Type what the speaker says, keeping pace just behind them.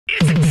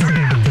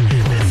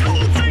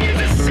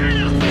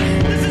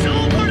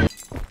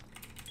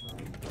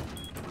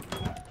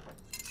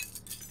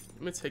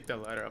take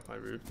that ladder off my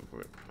roof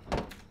before it.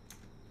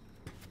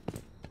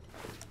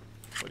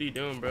 What are you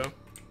doing, bro?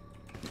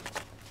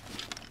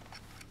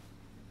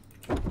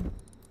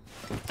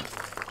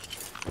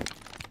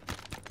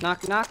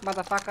 Knock knock,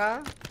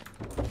 motherfucker.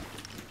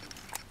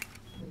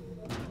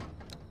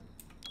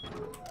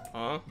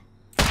 Huh?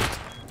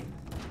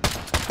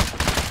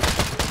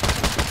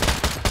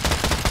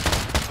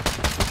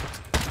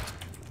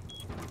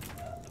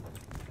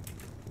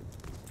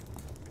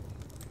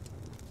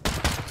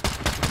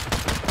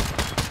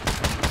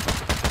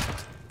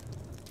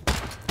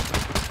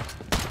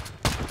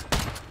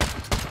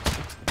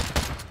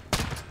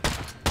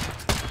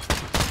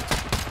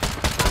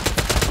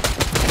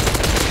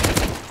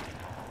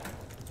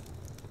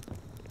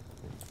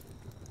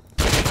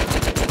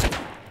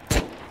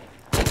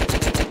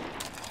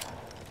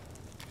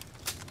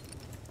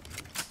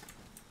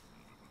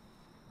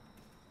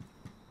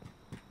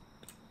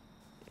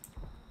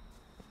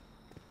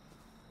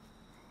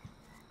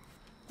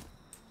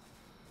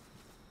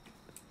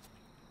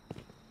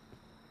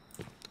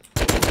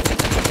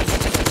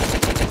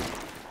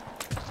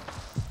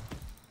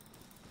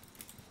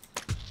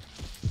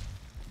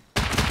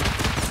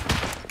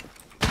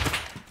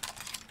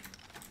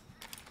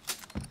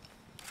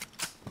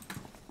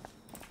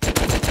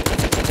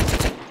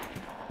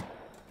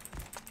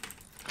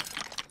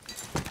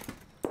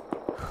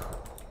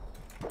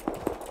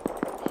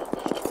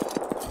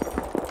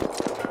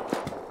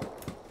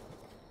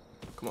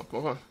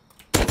 Come on.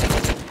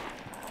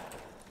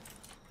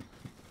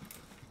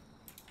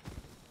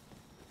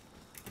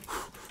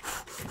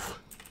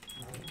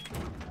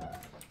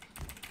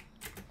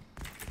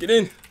 Get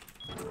in.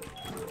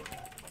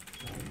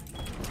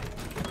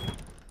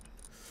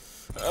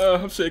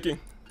 I'm shaking.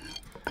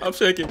 I'm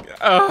shaking.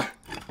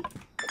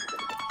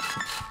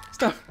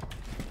 Stop.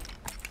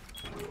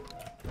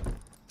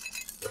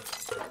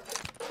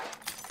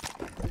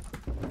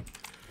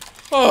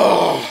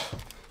 Oh.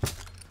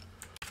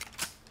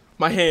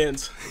 My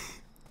hands.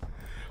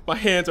 My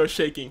hands are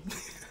shaking.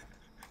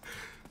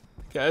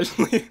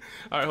 Casually.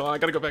 Alright, hold on. I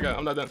gotta go back out.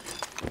 I'm not done.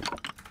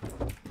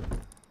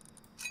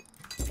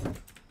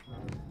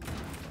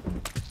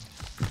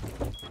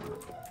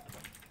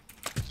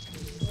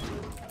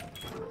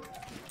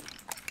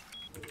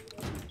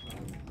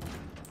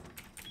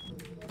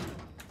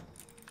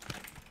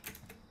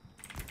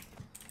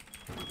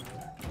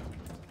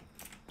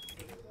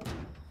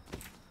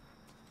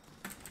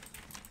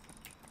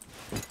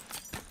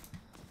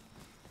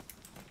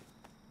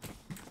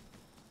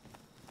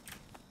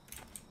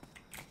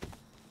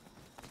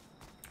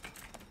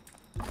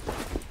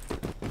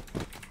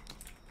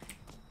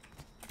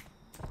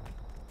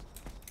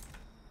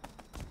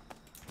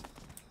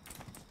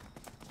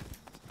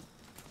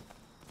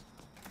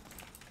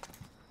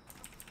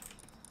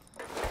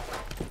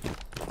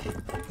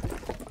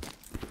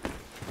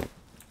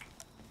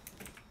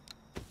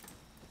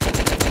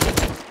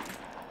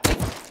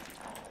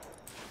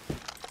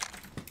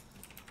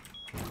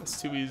 That's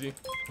too easy.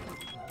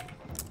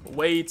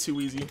 Way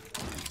too easy.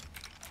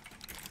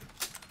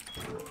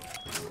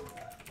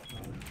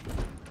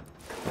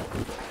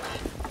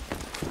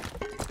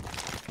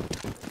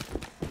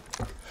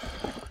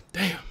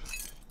 Damn.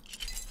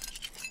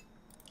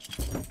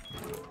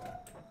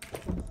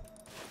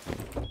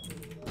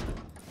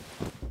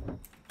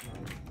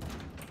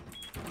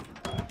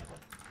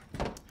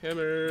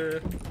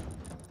 Hammer.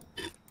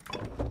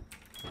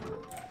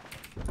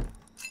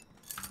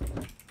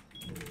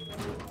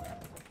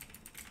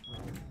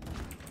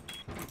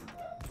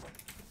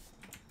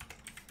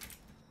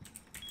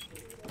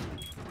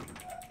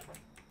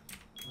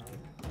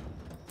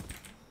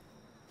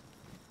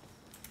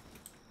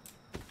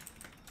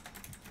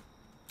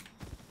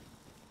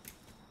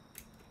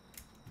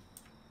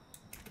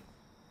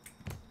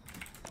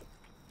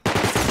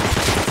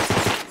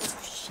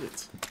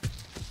 Shit.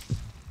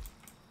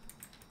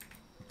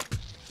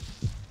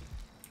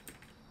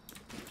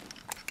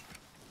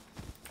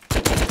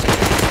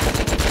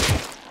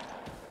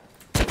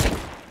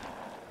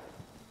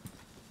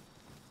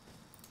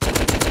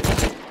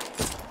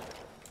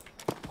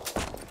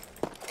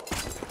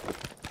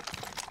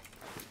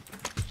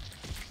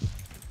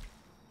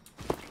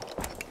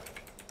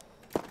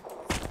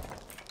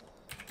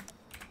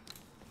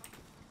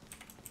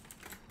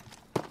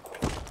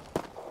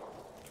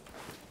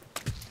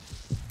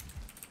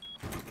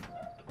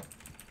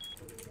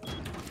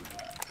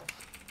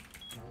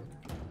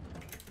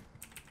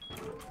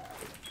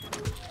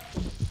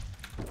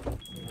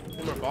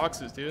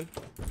 Boxes, dude.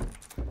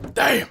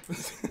 Damn. Yo,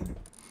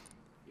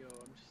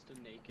 I'm just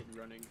a naked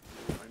running.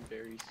 I'm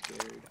very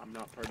scared. I'm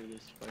not part of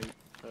this fight.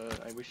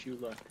 I wish you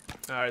luck.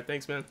 Alright,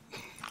 thanks, man.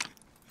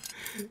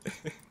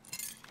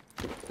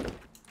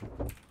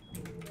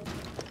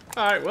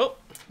 Alright, well,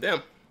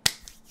 damn.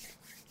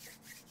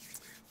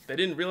 They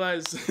didn't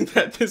realize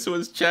that this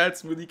was Chad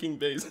Smoothie King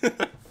base.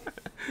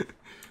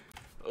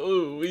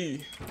 Oh,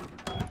 wee.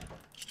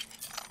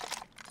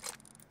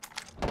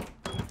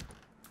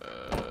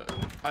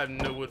 I have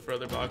no wood for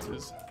other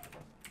boxes.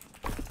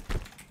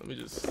 Let me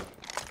just...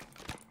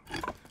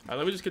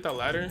 Alright, let me just get that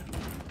ladder.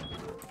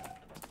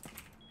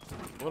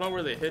 What all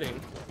were they hitting?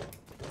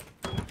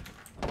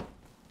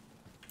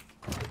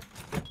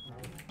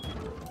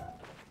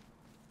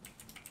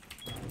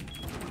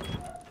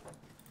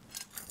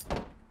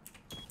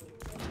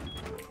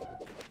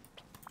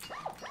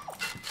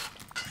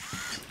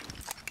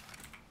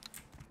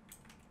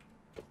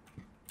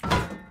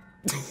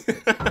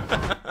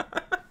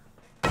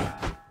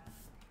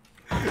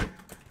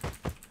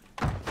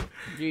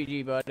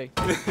 GG, buddy.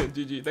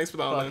 GG. Thanks for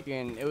the online.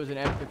 Fucking, it was an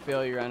epic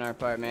failure on our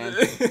part, man.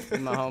 This is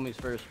my homie's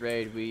first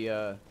raid. We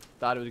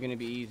thought it was gonna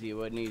be easy. It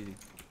wasn't easy.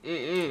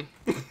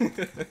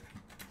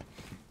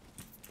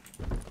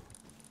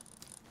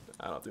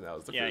 I don't think that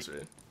was the first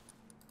raid.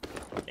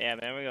 Yeah,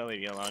 man, we're gonna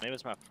leave you alone. It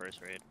was my first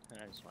raid.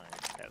 I just wanted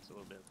to have a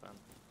little bit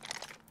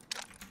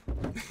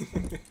of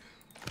fun.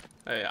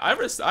 Hey, I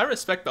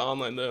respect the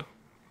online though.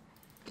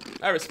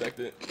 I respect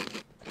it.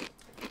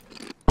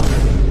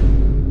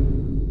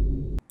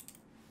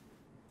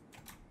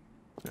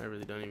 I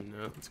really don't even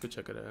know. Let's go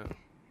check it out.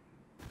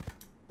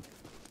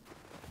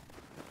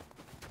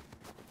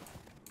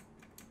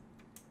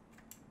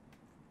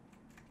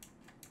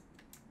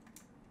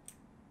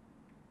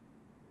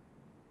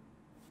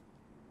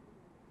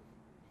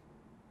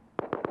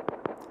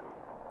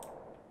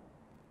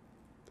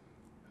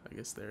 I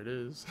guess there it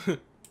is. We'll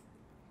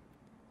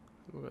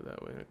go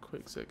that way in a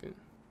quick second.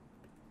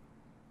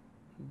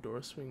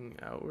 Door swinging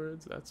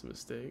outwards? That's a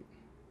mistake.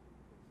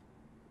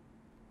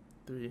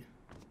 3,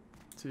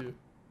 2,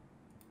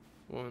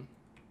 1.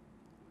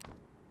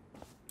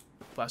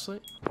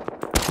 Flashlight?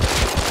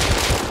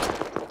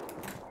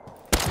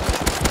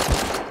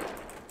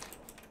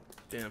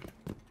 Damn.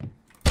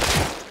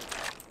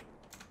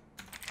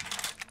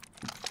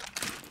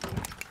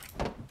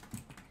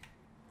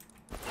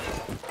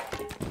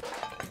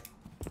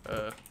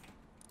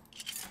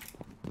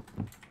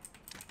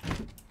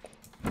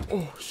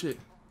 Oh shit.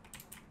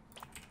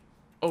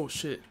 Oh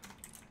shit.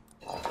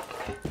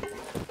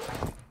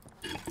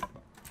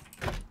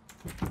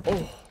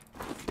 Oh.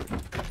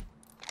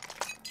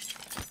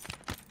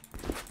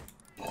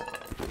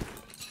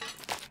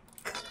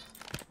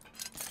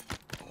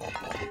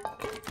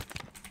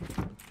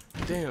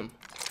 Damn.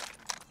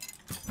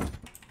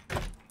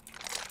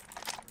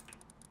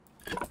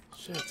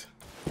 Shit.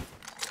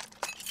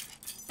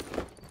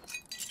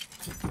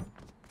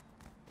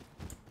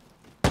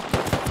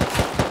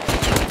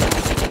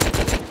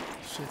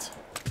 Shit.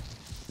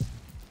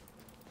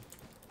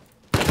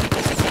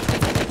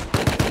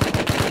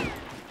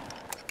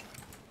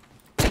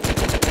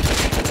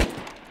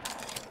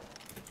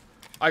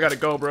 I gotta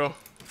go, bro.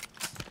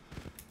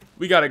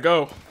 We gotta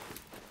go.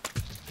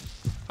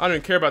 I don't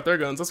even care about their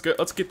guns. Let's go.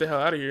 Let's get the hell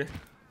out of here.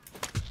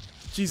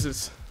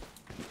 Jesus.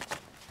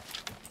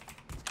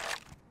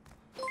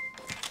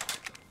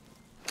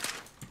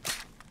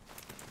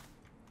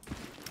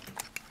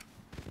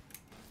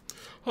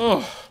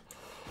 Oh.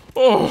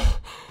 Oh.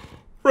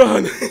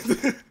 Run.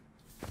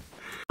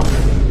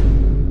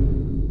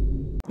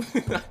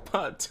 I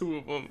bought 2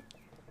 of them.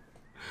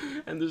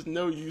 And there's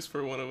no use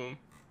for one of them.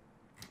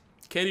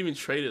 Can't even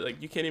trade it.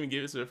 Like, you can't even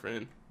give it to a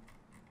friend.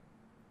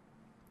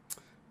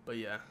 But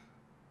yeah.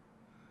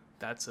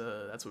 That's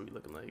what we're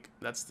looking like.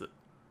 That's the...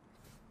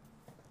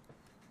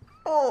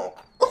 Oh.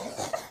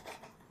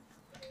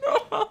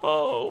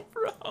 Oh,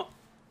 bro.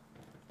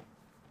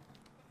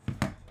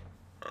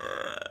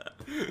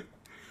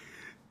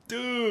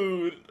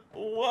 Dude,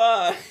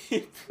 why,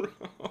 bro?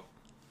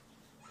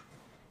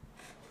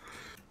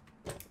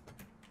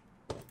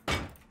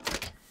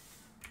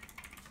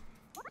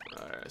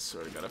 Alright, I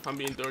swear to God, if I'm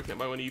being door camped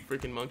by one of you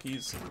freaking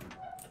monkeys.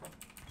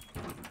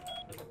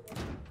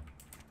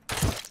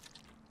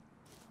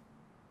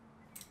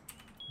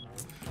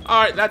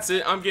 Alright, that's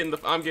it. I'm getting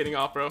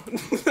off, bro.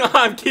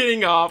 I'm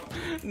getting off.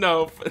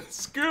 No,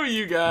 screw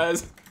you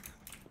guys.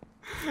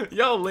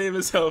 Y'all lame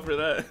as hell for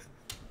that.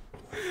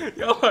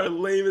 Y'all are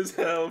lame as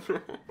hell, bro.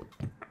 Are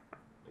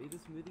you the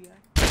smoothie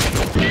guy?